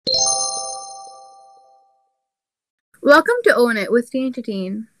Welcome to Own It with Teen to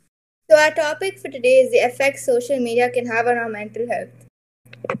Teen. So our topic for today is the effects social media can have on our mental health.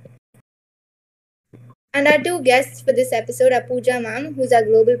 And our two guests for this episode are Pooja ma'am, who's our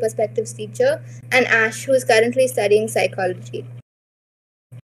global perspectives teacher, and Ash, who's currently studying psychology.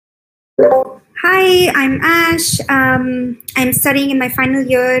 Hi, I'm Ash. I'm studying in my final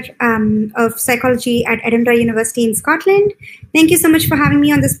year of psychology at Edinburgh University in Scotland. Thank you so much for having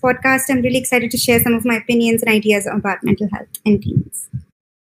me on this podcast. I'm really excited to share some of my opinions and ideas about mental health and teens.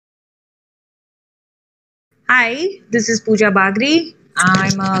 Hi, this is Pooja Bagri.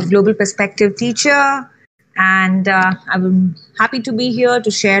 I'm a global perspective teacher, and I'm happy to be here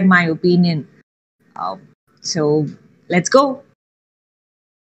to share my opinion. So let's go.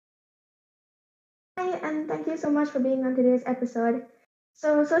 Hi, and thank you so much for being on today's episode.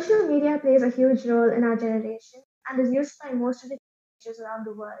 So, social media plays a huge role in our generation and is used by most of the teenagers around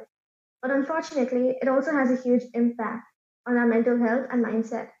the world. But unfortunately, it also has a huge impact on our mental health and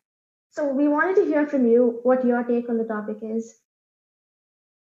mindset. So, we wanted to hear from you what your take on the topic is.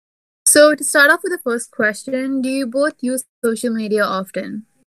 So, to start off with the first question, do you both use social media often?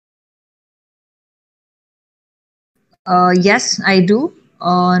 Yes, I do.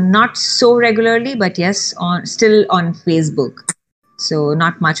 Not so regularly, but yes, still on Facebook. So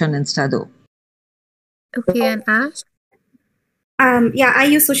not much on Insta though. Okay, and Ash? Yeah, I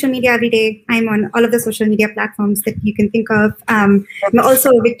use social media every day. I'm on all of the social media platforms that you can think of. I'm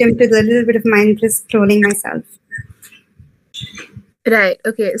also a victim to the little bit of mindless scrolling myself. Right.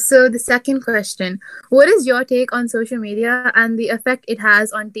 Okay. So the second question, what is your take on social media and the effect it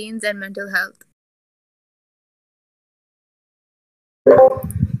has on teens and mental health?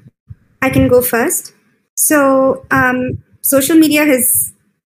 I can go first. So social media has,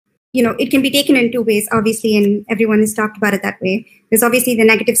 it can be taken in two ways, obviously, and everyone has talked about it that way. There's obviously the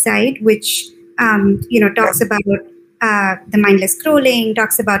negative side, which, talks about the mindless scrolling,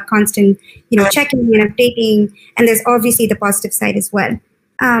 talks about constant, checking and updating. And there's obviously the positive side as well.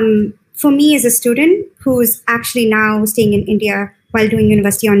 For me as a student who's actually now staying in India while doing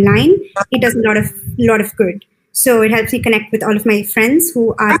university online, it does a lot of good. So it helps me connect with all of my friends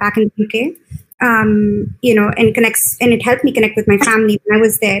who are back in the UK, and it helped me connect with my family when I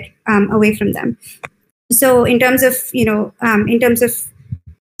was there, away from them. So in terms of,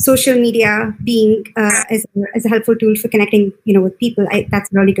 social media being as a helpful tool for connecting, with people,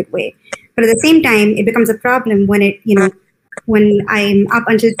 that's a really good way. But at the same time, it becomes a problem when when I'm up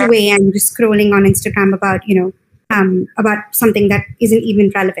until 2 a.m. just scrolling on Instagram about something that isn't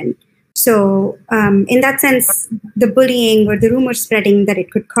even relevant. So in that sense, the bullying or the rumor spreading that it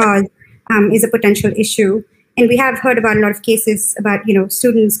could cause is a potential issue. And we have heard about a lot of cases about,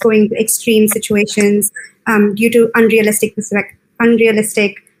 students going to extreme situations due to unrealistic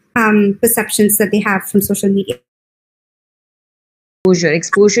perceptions that they have from social media.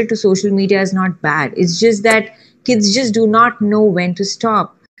 Exposure to social media is not bad. It's just that kids just do not know when to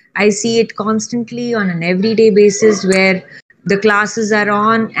stop. I see it constantly on an everyday basis where the classes are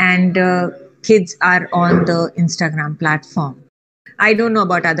on and kids are on the Instagram platform. I don't know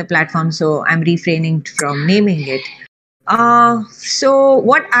about other platforms, so I'm refraining from naming it. So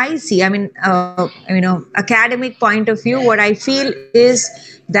what I see, academic point of view, what I feel is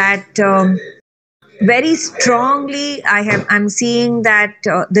that very strongly I'm seeing that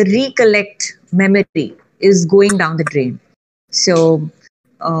the recollect memory is going down the drain. So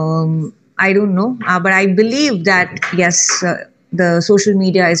I don't know, but I believe that yes, the social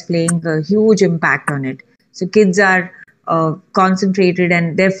media is playing a huge impact on it. So kids are concentrated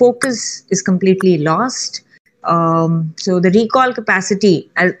and their focus is completely lost. So the recall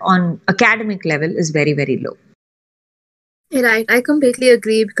capacity on academic level is very, very low. Right, I completely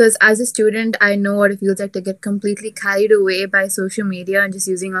agree because as a student, I know what it feels like to get completely carried away by social media and just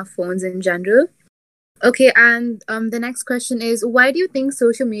using our phones in general. Okay, and the next question is, why do you think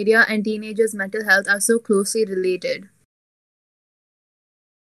social media and teenagers' mental health are so closely related?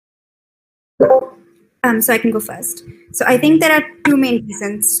 So I can go first. So I think there are two main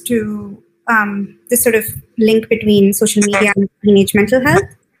reasons to this sort of link between social media and teenage mental health.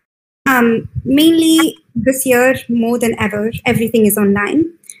 Mainly this year, more than ever, everything is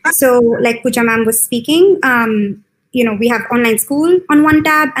online. So like Pooja ma'am was speaking, we have online school on one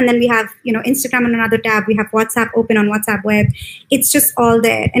tab, and then we have, Instagram on another tab. We have WhatsApp open on WhatsApp web. It's just all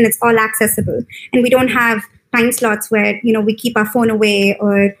there and it's all accessible. And we don't have time slots where, we keep our phone away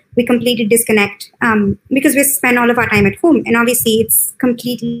or we completely disconnect because we spend all of our time at home. And obviously it's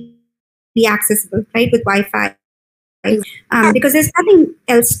completely accessible, right, with Wi-Fi. Because there's nothing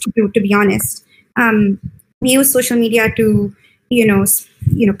else to do, to be honest. We use social media to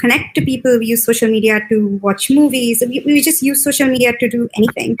connect to people. We use social media to watch movies. We just use social media to do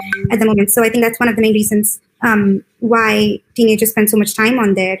anything at the moment. So I think that's one of the main reasons why teenagers spend so much time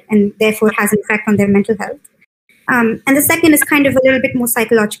on there, and therefore has an effect on their mental health. And the second is kind of a little bit more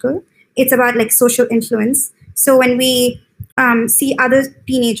psychological. It's about like social influence. So when we see other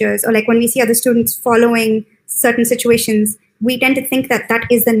teenagers, or like when we see other students following certain situations, we tend to think that that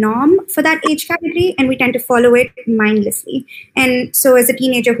is the norm for that age category, and we tend to follow it mindlessly. And so as a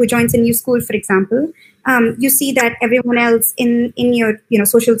teenager who joins a new school, for example, you see that everyone else in your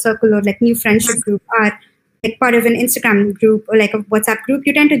social circle or like new friendship group are like part of an Instagram group or like a WhatsApp group.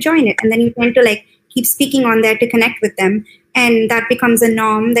 You tend to join it, and then you tend to like keep speaking on there to connect with them, and that becomes a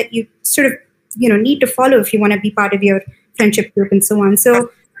norm that you sort of need to follow if you want to be part of your friendship group and so on. So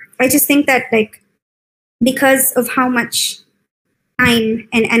I just think that like because of how much time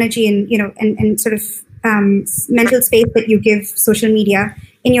and energy and and sort of mental space that you give social media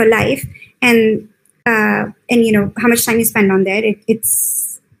in your life, and how much time you spend on there, it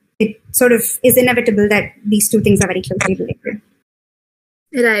sort of is inevitable that these two things are very closely related.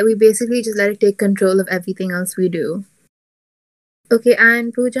 Right, we basically just let it take control of everything else we do. Okay,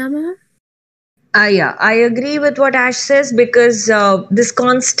 and Pooja ma'am? Yeah, I agree with what Ash says, because this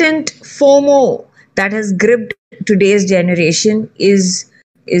constant FOMO that has gripped today's generation is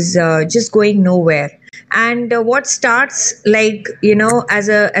just going nowhere. And what starts like as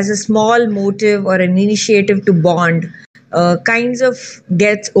a small motive or an initiative to bond kinds of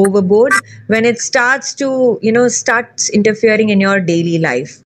gets overboard when it starts to starts interfering in your daily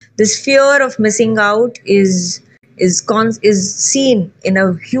life. This fear of missing out is seen in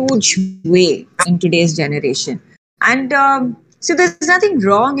a huge way in today's generation. And so there's nothing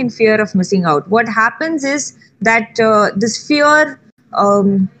wrong in fear of missing out. What happens is that this fear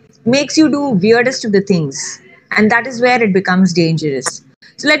makes you do weirdest of the things, and that is where it becomes dangerous.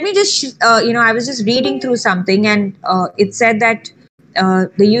 So let me just I was just reading through something, and it said that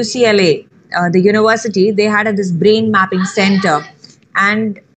the UCLA, the university, they had this brain mapping center,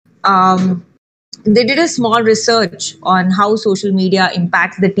 and they did a small research on how social media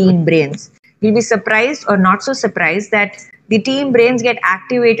impacts the teen brains. You'll be surprised or not so surprised that the teen brains get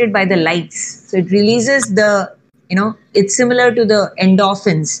activated by the likes. So it releases it's similar to the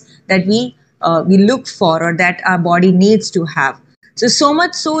endorphins that we look for, or that our body needs to have. So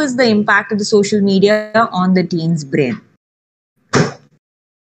much so is the impact of the social media on the teen's brain.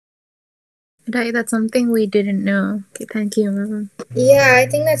 Right, that's something we didn't know. Okay, thank you, ma'am. Yeah, I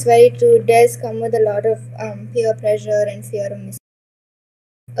think that's very true. It does come with a lot of peer pressure and fear of missing.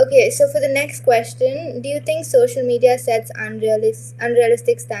 Okay, so for the next question, do you think social media sets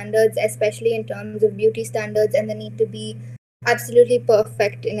unrealistic standards, especially in terms of beauty standards and the need to be absolutely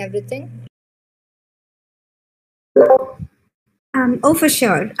perfect in everything? For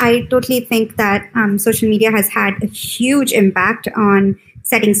sure. I totally think that social media has had a huge impact on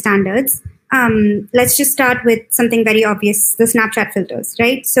setting standards. Let's just start with something very obvious, the Snapchat filters,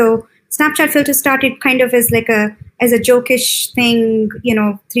 right? So Snapchat filters started kind of as a jokish thing,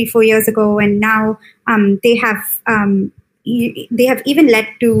 3-4 years ago, and now they have even led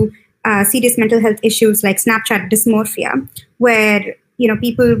to serious mental health issues like Snapchat dysmorphia, where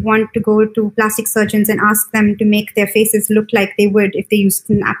people want to go to plastic surgeons and ask them to make their faces look like they would if they used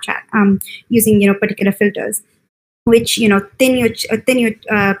Snapchat using particular filters, which thin your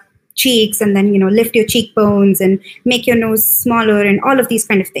cheeks, and then lift your cheekbones and make your nose smaller, and all of these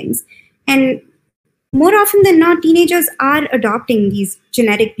kind of things. And more often than not, teenagers are adopting these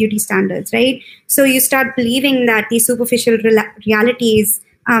generic beauty standards, right? So you start believing that these superficial realities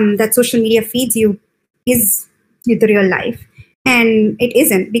that social media feeds you is the real life. And it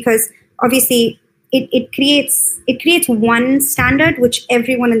isn't, because obviously it creates one standard which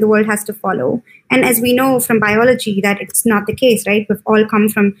everyone in the world has to follow. And as we know from biology, that it's not the case, right? We've all come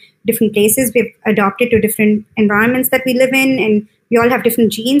from different places. We've adopted to different environments that we live in, and we all have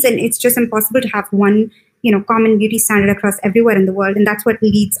different genes, and it's just impossible to have one common beauty standard across everywhere in the world. And that's what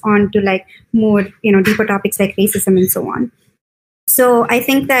leads on to like more deeper topics like racism and so on. So I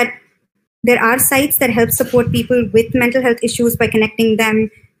think that there are sites that help support people with mental health issues by connecting them,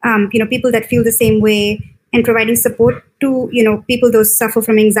 people that feel the same way, and providing support to people those suffer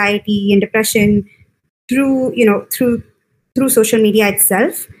from anxiety and depression through social media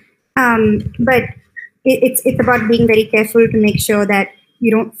itself. But it's about being very careful to make sure that you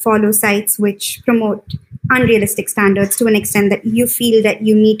don't follow sites which promote unrealistic standards to an extent that you feel that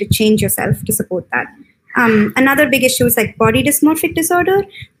you need to change yourself to support that. Another big issue is like body dysmorphic disorder,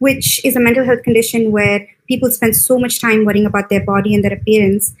 which is a mental health condition where people spend so much time worrying about their body and their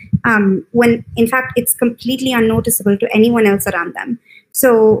appearance, when in fact it's completely unnoticeable to anyone else around them.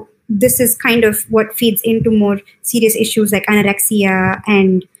 So this is kind of what feeds into more serious issues like anorexia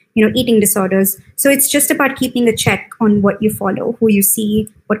and eating disorders. So it's just about keeping a check on what you follow, who you see,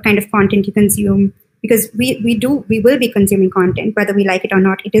 what kind of content you consume, because we will be consuming content whether we like it or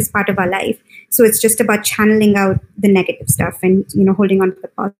not. It is part of our life. So it's just about channeling out the negative stuff and holding on to the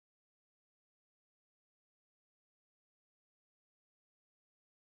positive.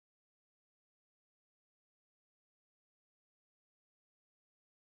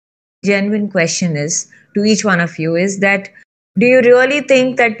 Genuine question is to each one of you is that, do you really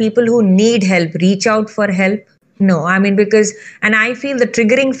think that people who need help reach out for help? No, I mean, because, and I feel the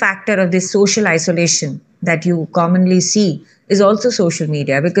triggering factor of this social isolation that you commonly see is also social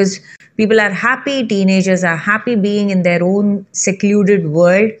media, because people are happy, teenagers are happy being in their own secluded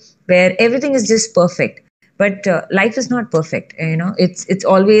world where everything is just perfect. But life is not perfect, it's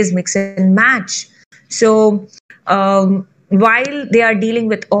always mix and match. So while they are dealing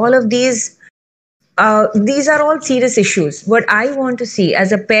with all of these are all serious issues. What I want to see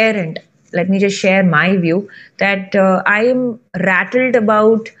as a parent, let me just share my view, that I am rattled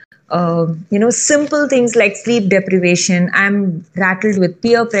about simple things like sleep deprivation. I'm rattled with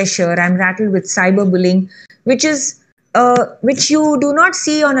peer pressure. I'm rattled with cyberbullying, which you do not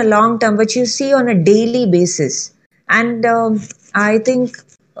see on a long term, but you see on a daily basis. And I think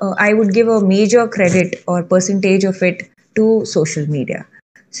I would give a major credit or percentage of it to social media.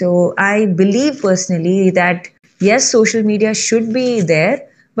 So I believe personally that yes, social media should be there,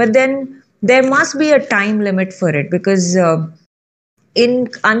 but then there must be a time limit for it, because in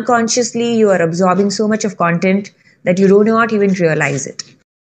unconsciously you are absorbing so much of content that you do not even realize it.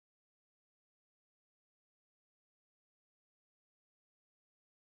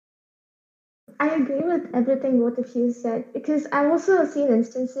 I agree with everything both of you said, because I've also seen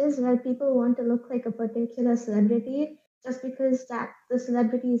instances where people want to look like a particular celebrity just because that the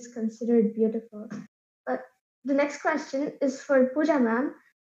celebrity is considered beautiful. But the next question is for Pooja ma'am.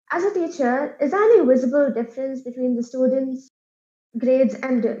 As a teacher, is there any visible difference between the students' grades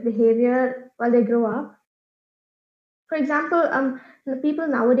and behavior while they grow up? For example, the people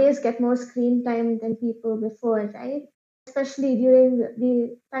nowadays get more screen time than people before, right? Especially during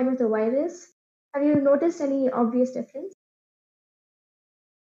the time of the virus. Have you noticed any obvious difference?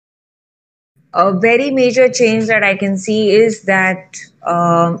 A very major change that I can see is that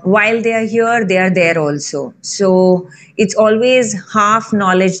while they are here, they are there also. So it's always half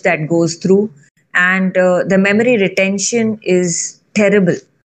knowledge that goes through, and the memory retention is terrible.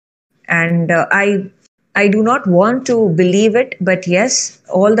 And I do not want to believe it, but yes,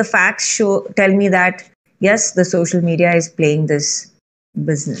 all the facts tell me that yes, the social media is playing this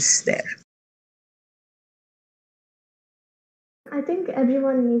business there. I think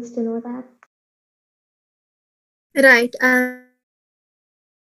everyone needs to know that. Right. And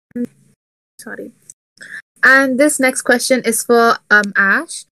sorry. And this next question is for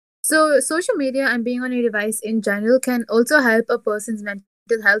Ash. So social media and being on a device in general can also help a person's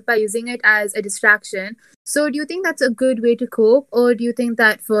mental health by using it as a distraction. So do you think that's a good way to cope, or do you think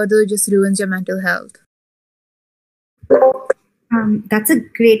that further just ruins your mental health? That's a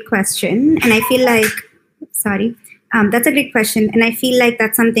great question. And I feel like, sorry, that's a great question. And I feel like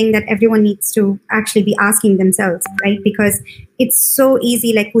that's something that everyone needs to actually be asking themselves, right? Because it's so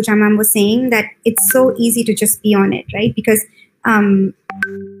easy, like Pooja ma'am was saying, that it's so easy to just be on it, right? Because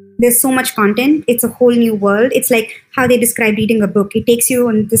there's so much content. It's a whole new world. It's like how they describe reading a book. It takes you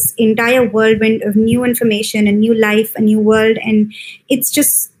on this entire whirlwind of new information, a new life, a new world. And it's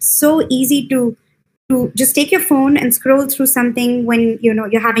just so easy to just take your phone and scroll through something when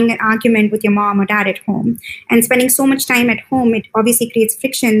you're having an argument with your mom or dad at home. And spending so much time at home, it obviously creates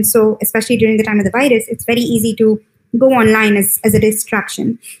friction. So especially during the time of the virus, it's very easy to go online as a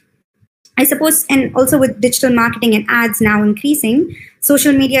distraction, I suppose. And also with digital marketing and ads now increasing,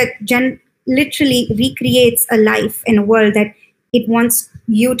 social media literally recreates a life in a world that it wants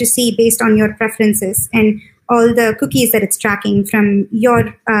you to see based on your preferences and all the cookies that it's tracking from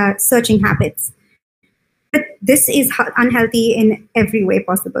your searching habits. But this is unhealthy in every way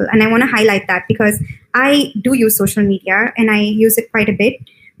possible. And I want to highlight that because I do use social media and I use it quite a bit.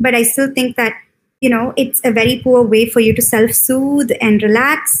 But I still think that, it's a very poor way for you to self-soothe and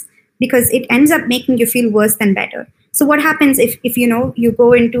relax, because it ends up making you feel worse than better. So what happens if you go you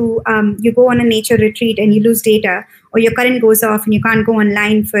go on a nature retreat and you lose data, or your current goes off and you can't go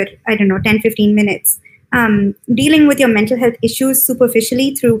online for, 10, 15 minutes? Dealing with your mental health issues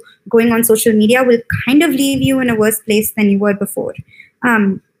superficially through going on social media will kind of leave you in a worse place than you were before.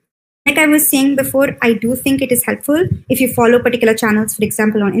 like I was saying before, I do think it is helpful if you follow particular channels, for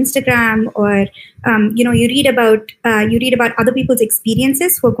example, on Instagram, or you read about other people's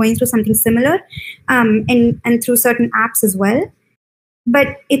experiences who are going through something similar, and through certain apps as well.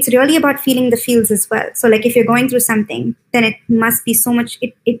 But it's really about feeling the feels as well. So like if you're going through something, then it must be so much.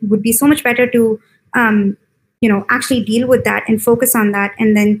 It would be so much better to actually deal with that and focus on that,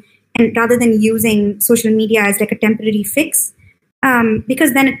 and rather than using social media as like a temporary fix.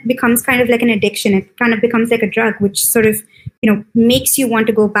 Because then it becomes kind of like an addiction. It kind of becomes like a drug, which sort of makes you want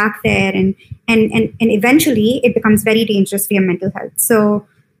to go back there, and eventually it becomes very dangerous for your mental health. So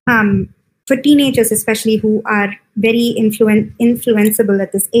for teenagers, especially who are very influenceable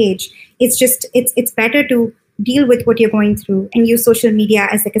at this age, it's better to deal with what you're going through and use social media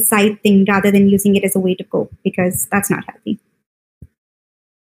as like a side thing rather than using it as a way to cope, because that's not healthy.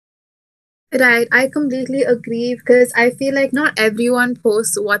 Right, I completely agree because I feel like not everyone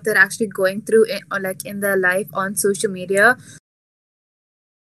posts what they're actually going through or like in their life on social media.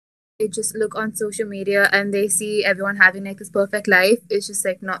 They just look on social media and they see everyone having like this perfect life. It's just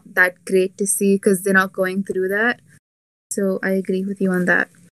like not that great to see because they're not going through that. So I agree with you on that.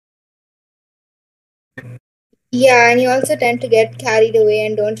 Yeah, and you also tend to get carried away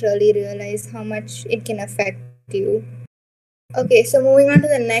and don't really realize how much it can affect you. Okay, so moving on to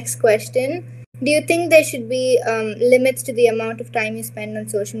the next question. Do you think there should be limits to the amount of time you spend on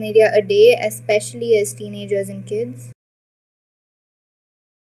social media a day, especially as teenagers and kids?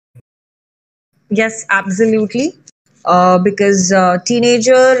 Yes, absolutely. Because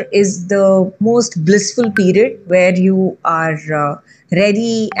teenager is the most blissful period where you are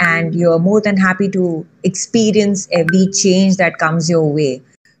ready and you're more than happy to experience every change that comes your way.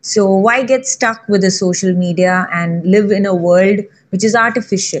 So why get stuck with the social media and live in a world which is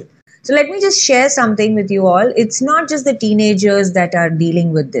artificial? So let me just share something with you all. It's not just the teenagers that are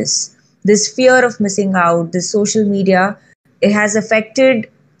dealing with this. This fear of missing out, this social media, it has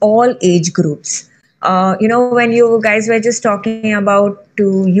affected all age groups. When you guys were just talking about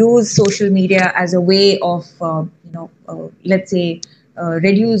to use social media as a way of, let's say,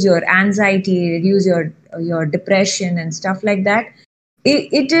 reduce your anxiety, reduce your depression and stuff like that.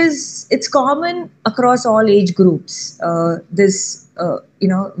 It's common across all age groups. When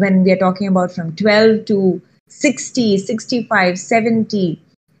we are talking about from 12 to 60, 65, 70.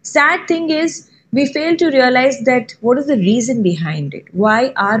 Sad thing is, we fail to realize that what is the reason behind it?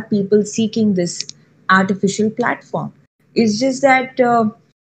 Why are people seeking this artificial platform? It's just that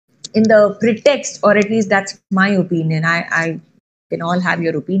in the pretext, or at least that's my opinion. I can all have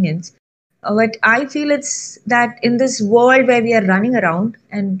your opinions. But I feel it's that in this world where we are running around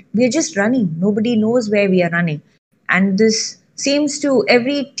and we are just running, nobody knows where we are running. And this seems to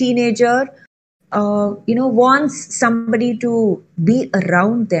every teenager wants somebody to be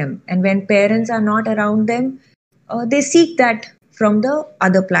around them. And when parents are not around them, they seek that from the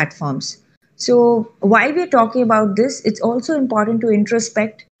other platforms. So while we're talking about this, it's also important to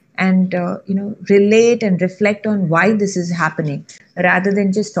introspect and relate and reflect on why this is happening, rather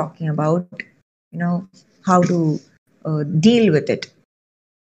than just talking about how to deal with it.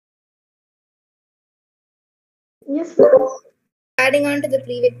 Yes, Adding on to the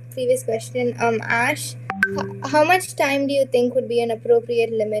previous question, Ash, how much time do you think would be an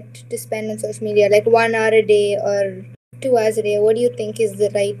appropriate limit to spend on social media? Like 1 hour a day or 2 hours a day? What do you think is the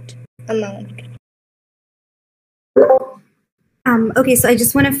right amount? Okay, so I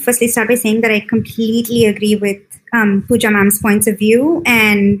just want to firstly start by saying that I completely agree with Pooja ma'am's points of view,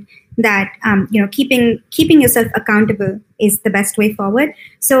 and that keeping yourself accountable is the best way forward.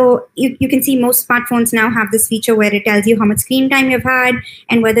 So you can see most smartphones now have this feature where it tells you how much screen time you've had,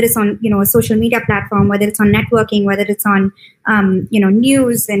 and whether it's on a social media platform, whether it's on networking, whether it's on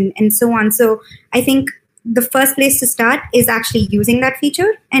news and so on. So I think the first place to start is actually using that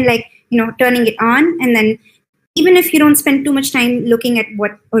feature and turning it on, and then even if you don't spend too much time looking at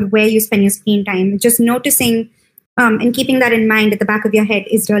what or where you spend your screen time, just noticing and keeping that in mind at the back of your head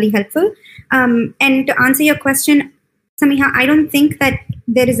is really helpful. And to answer your question, Samiha, I don't think that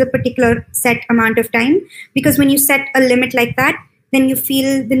there is a particular set amount of time, because when you set a limit like that, then you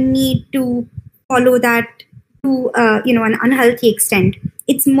feel the need to follow that to an unhealthy extent.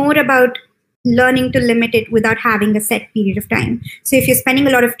 It's more about learning to limit it without having a set period of time. So if you're spending a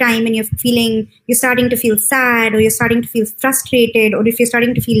lot of time and you're starting to feel sad, or you're starting to feel frustrated, or if you're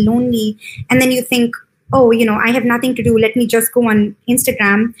starting to feel lonely, and then you think, oh, I have nothing to do, let me just go on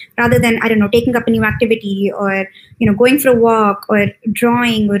Instagram, rather than, I don't know, taking up a new activity, or going for a walk, or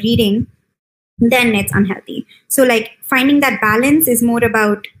drawing, or reading, then it's unhealthy. So finding that balance is more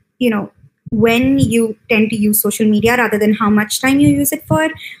about when you tend to use social media rather than how much time you use it for.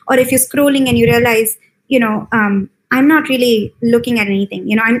 Or if you're scrolling and you realize, I'm not really looking at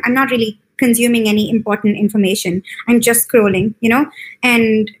anything, I'm not really consuming any important information, I'm just scrolling,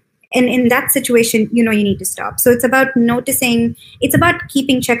 and in that situation, you need to stop. So it's about noticing, it's about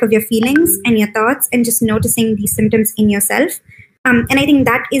keeping check of your feelings and your thoughts and just noticing these symptoms in yourself. And I think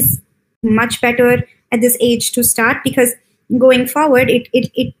that is much better at this age to start, because going forward,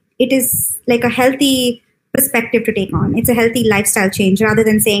 it is like a healthy perspective to take on. It's a healthy lifestyle change rather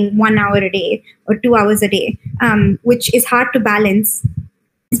than saying 1 hour a day or 2 hours a day, which is hard to balance,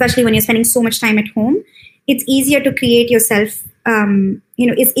 especially when you're spending so much time at home. It's easier to create yourself,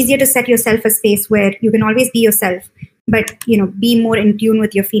 it's easier to set yourself a space where you can always be yourself, but, be more in tune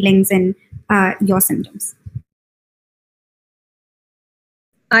with your feelings and your symptoms.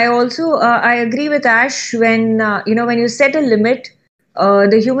 I also I agree with Ash when when you set a limit,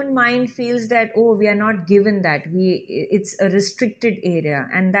 the human mind feels that, oh, we are not given that, it's a restricted area,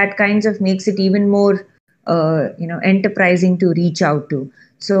 and that kinds of makes it even more enterprising to reach out to.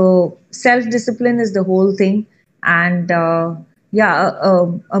 So self-discipline is the whole thing, and a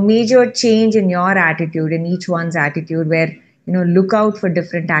major change in your attitude, in each one's attitude, where look out for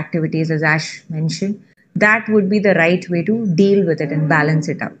different activities, as Ash mentioned. That would be the right way to deal with it and balance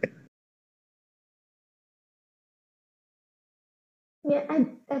it out. Yeah, I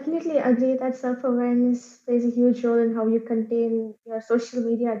definitely agree that self-awareness plays a huge role in how you contain your social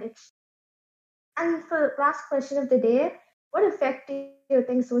media addiction. And for last question of the day, what effect do you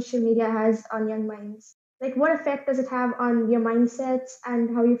think social media has on young minds? Like, what effect does it have on your mindsets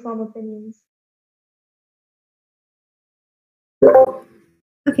and how you form opinions?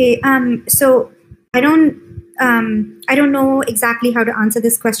 Okay, so I don't know exactly how to answer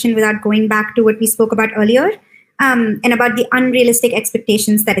this question without going back to what we spoke about earlier, and about the unrealistic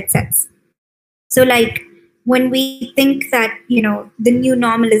expectations that it sets. So, like, when we think that the new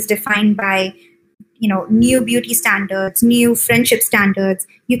normal is defined by new beauty standards, new friendship standards,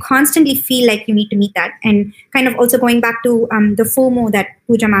 you constantly feel like you need to meet that. And kind of also going back to the FOMO that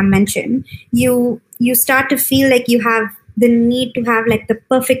Pooja ma'am mentioned, you start to feel like you have the need to have like the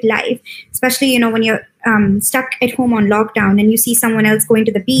perfect life, especially when you're stuck at home on lockdown and you see someone else going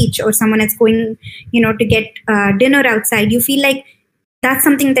to the beach or someone else going to get dinner outside. You feel like that's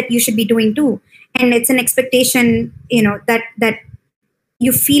something that you should be doing too, and it's an expectation that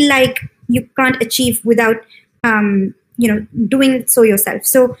you feel like you can't achieve without doing so yourself.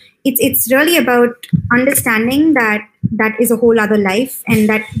 So it's really about understanding that that is a whole other life, and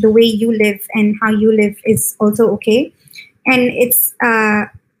that the way you live and how you live is also okay. And it's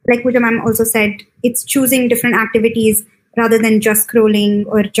like Pooja ma'am also said, it's choosing different activities rather than just scrolling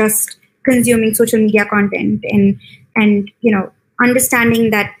or just consuming social media content, and understanding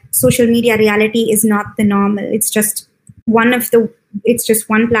that social media reality is not the normal. It's just one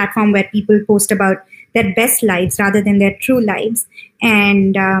platform where people post about their best lives rather than their true lives.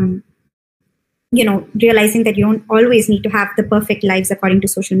 And realizing that you don't always need to have the perfect lives according to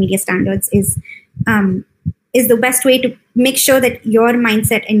social media standards is the best way to make sure that your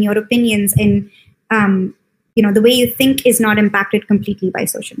mindset and your opinions and the way you think is not impacted completely by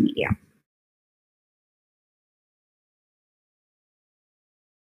social media.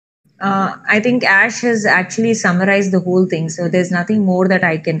 I think Ash has actually summarized the whole thing, so there's nothing more that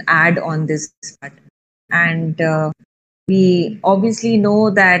I can add on this part. And we obviously know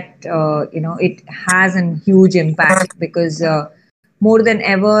that it has a huge impact, because more than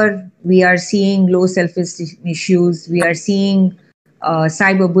ever we are seeing low self-esteem issues, we are seeing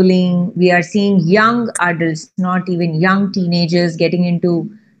cyberbullying, we are seeing young adults, not even young teenagers, getting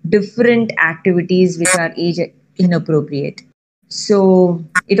into different activities which are age inappropriate. So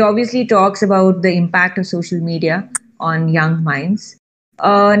it obviously talks about the impact of social media on young minds.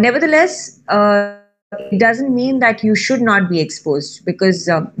 Nevertheless, it doesn't mean that you should not be exposed, because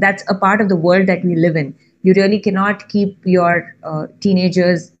that's a part of the world that we live in. You really cannot keep your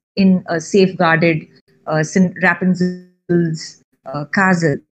teenagers in a safeguarded Rapunzel's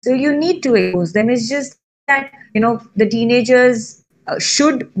castle. So you need to expose them. It's just that the teenagers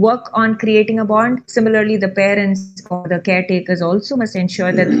should work on creating a bond. Similarly, the parents or the caretakers also must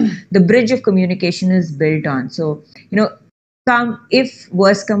ensure that the bridge of communication is built on. So if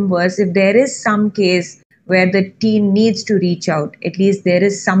worse come worse, if there is some case where the teen needs to reach out, at least there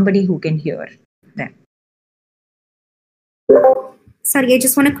is somebody who can hear them. Sorry, I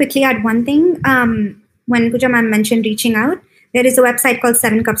just want to quickly add one thing. When Pooja ma'am mentioned reaching out, there is a website called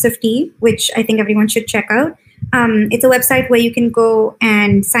 7 Cups of Tea, which I think everyone should check out. It's a website where you can go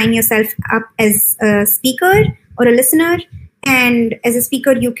and sign yourself up as a speaker or a listener, And as a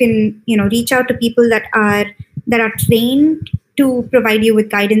speaker, you can, reach out to people that are trained to provide you with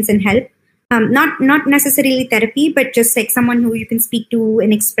guidance and help. Not necessarily therapy, but just like someone who you can speak to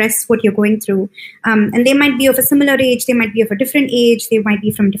and express what you're going through. And they might be of a similar age, they might be of a different age, they might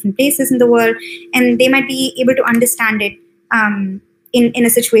be from different places in the world, and they might be able to understand it in a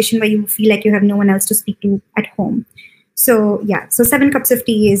situation where you feel like you have no one else to speak to at home. So yeah, so 7 cups of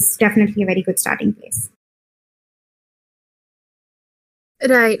tea is definitely a very good starting place.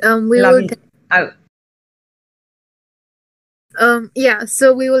 Right. Yeah,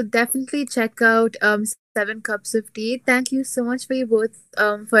 so we will definitely check out 7 cups of tea. Thank you so much for you both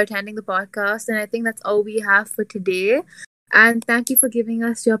for attending the podcast, and I think that's all we have for today. And thank you for giving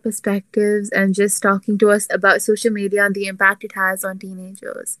us your perspectives and just talking to us about social media and the impact it has on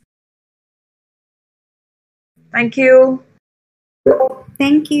teenagers. Thank you.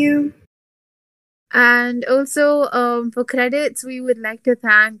 Thank you. And also, for credits, we would like to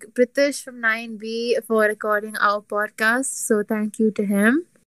thank Pritish from 9B for recording our podcast. So thank you to him.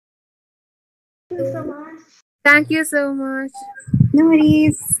 Thank you so much. Thank you so much. No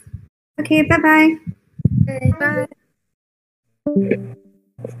worries. Okay, bye-bye. Bye.